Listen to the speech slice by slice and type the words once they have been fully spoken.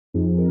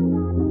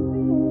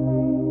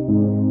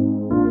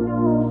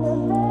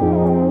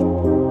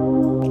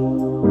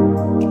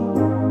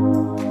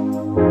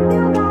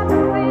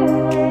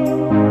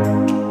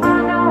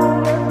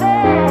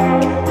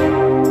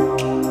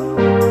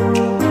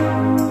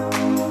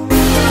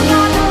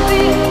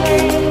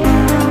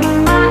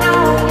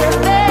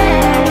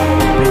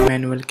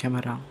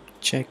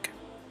check.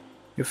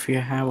 If you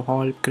have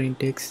all green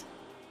ticks,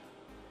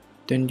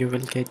 then you will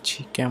get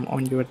GCam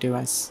on your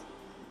device.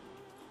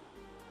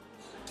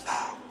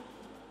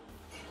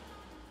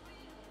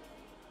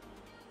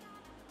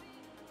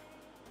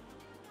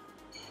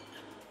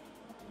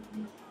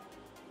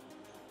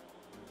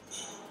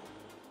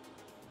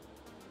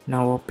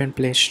 Now open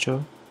Play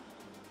Store.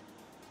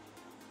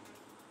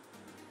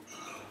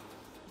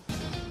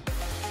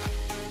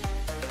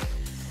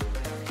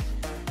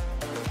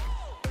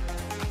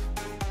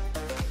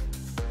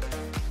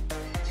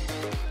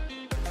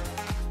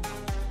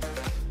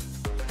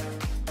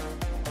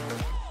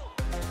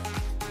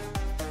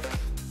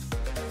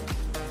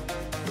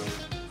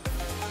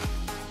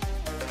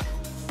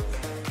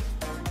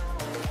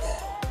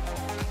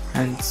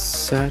 And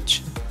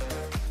search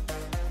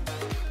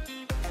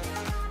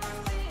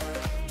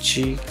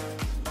GCam.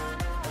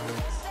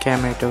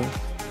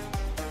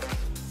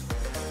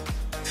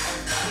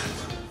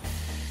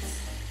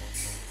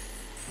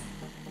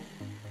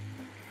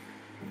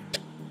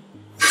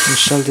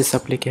 Install this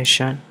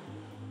application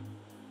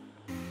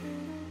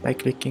by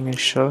clicking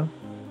Install.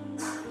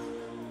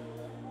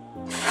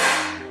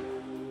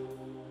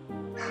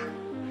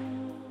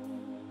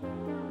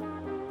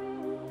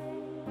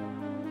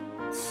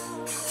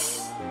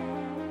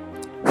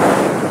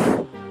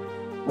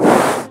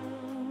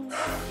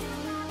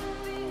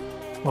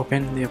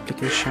 Open the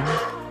application.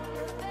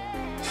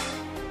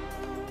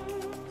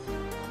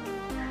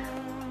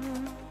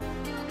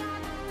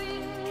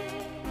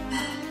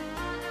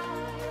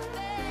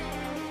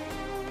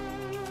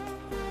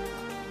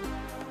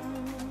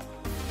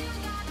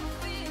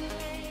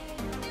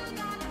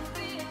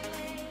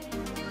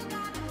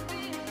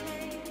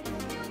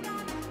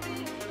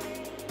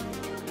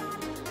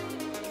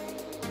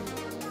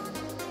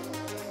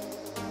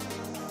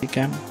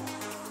 GCam.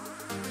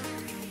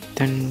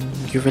 Then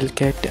you will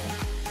get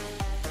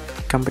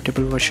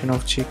compatible version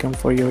of GCam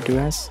for your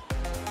device.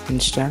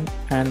 Install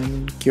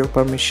and give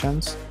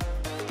permissions.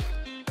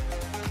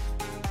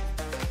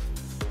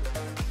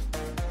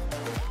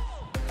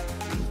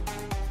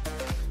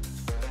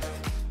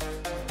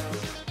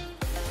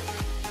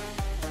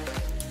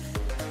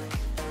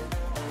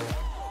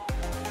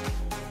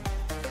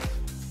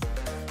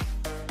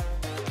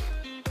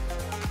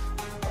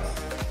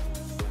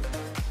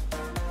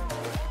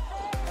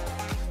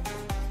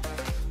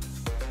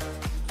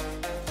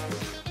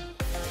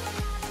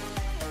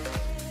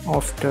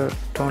 After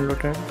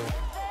downloaded,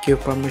 give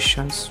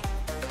permissions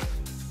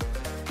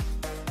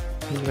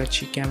in the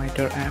GCam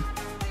app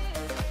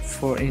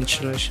for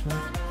installation.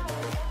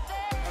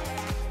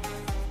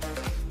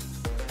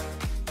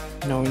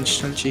 Now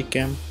install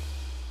GCam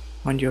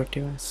on your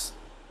device.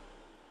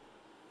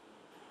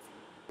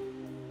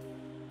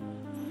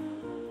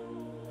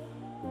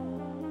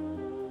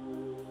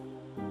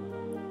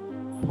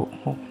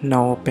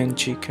 Now open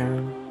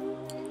GCam.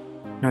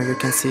 Now you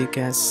can see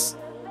gas.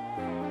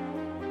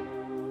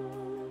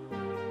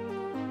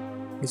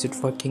 Is it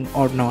working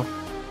or not?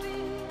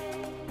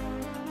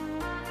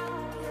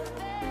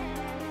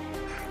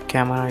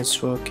 Camera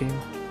is working.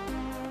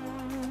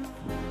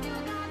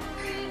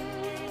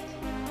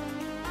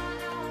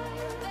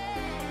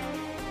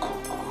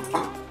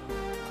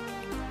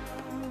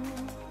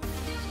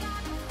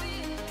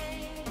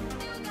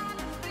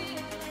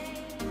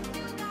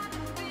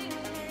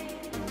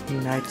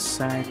 Night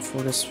side,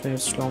 photo sphere,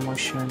 slow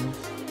motion,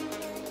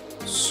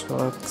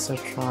 so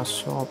etc.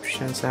 So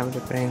options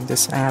available in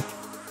this app.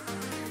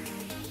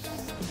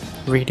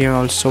 Video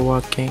also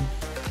working.